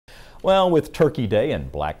Well, with Turkey Day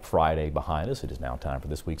and Black Friday behind us, it is now time for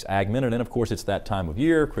this week's Ag Minute. And of course, it's that time of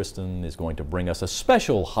year. Kristen is going to bring us a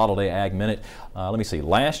special holiday Ag Minute. Let me see.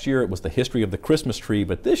 Last year, it was the history of the Christmas tree,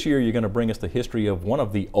 but this year, you're going to bring us the history of one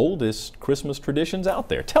of the oldest Christmas traditions out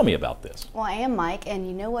there. Tell me about this. Well, I am Mike, and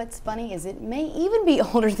you know what's funny is it may even be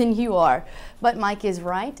older than you are. But Mike is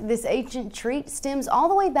right. This ancient treat stems all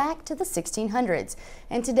the way back to the 1600s.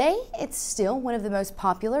 And today, it's still one of the most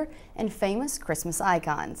popular and famous Christmas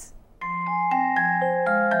icons.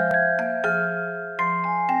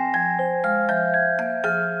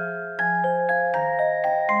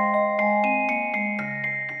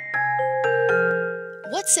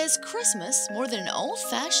 What says Christmas more than an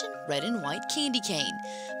old-fashioned red and white candy cane?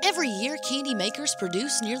 Every year, candy makers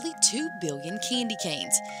produce nearly 2 billion candy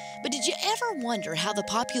canes. But did you ever wonder how the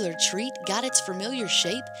popular treat got its familiar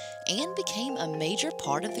shape and became a major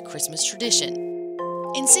part of the Christmas tradition?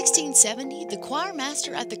 In 1670, the choir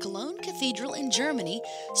master at the Cologne Cathedral in Germany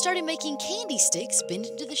started making candy sticks bent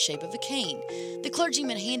into the shape of a cane. The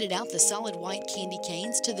clergyman handed out the solid white candy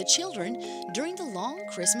canes to the children during the long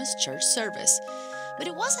Christmas church service. But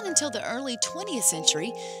it wasn't until the early 20th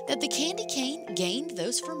century that the candy cane gained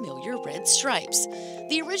those familiar red stripes.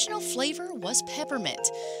 The original flavor was peppermint,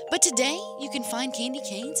 but today you can find candy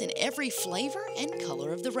canes in every flavor and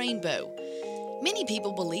color of the rainbow. Many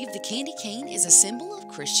people believe the candy cane is a symbol of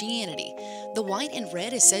Christianity. The white and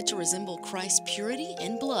red is said to resemble Christ's purity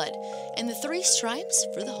and blood, and the 3 stripes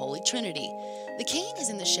for the Holy Trinity. The cane is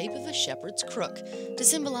in the shape of a shepherd's crook to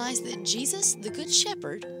symbolize that Jesus, the Good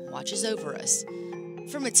Shepherd, watches over us.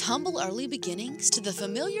 From its humble early beginnings to the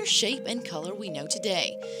familiar shape and color we know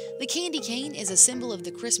today, the candy cane is a symbol of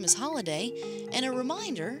the Christmas holiday and a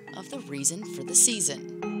reminder of the reason for the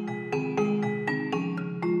season.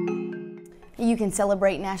 You can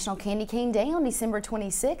celebrate National Candy Cane Day on December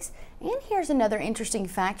 26th. And here's another interesting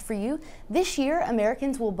fact for you. This year,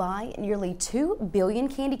 Americans will buy nearly 2 billion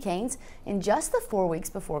candy canes in just the 4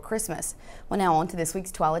 weeks before Christmas. Well, now on to this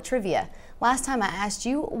week's Twilight Trivia. Last time I asked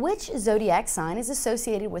you which zodiac sign is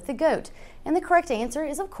associated with the goat. And the correct answer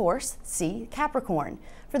is, of course, C, Capricorn.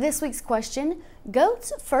 For this week's question,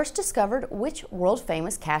 goats first discovered which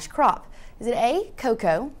world-famous cash crop? Is it A,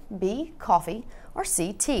 cocoa, B, coffee, or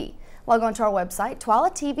C, tea? Log on to our website,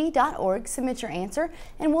 twilatv.org, submit your answer,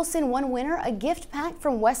 and we'll send one winner a gift pack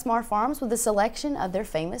from Westmar Farms with a selection of their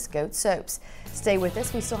famous goat soaps. Stay with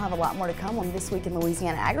us. We still have a lot more to come on This Week in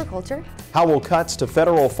Louisiana Agriculture. How will cuts to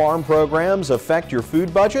federal farm programs affect your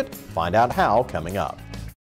food budget? Find out how coming up.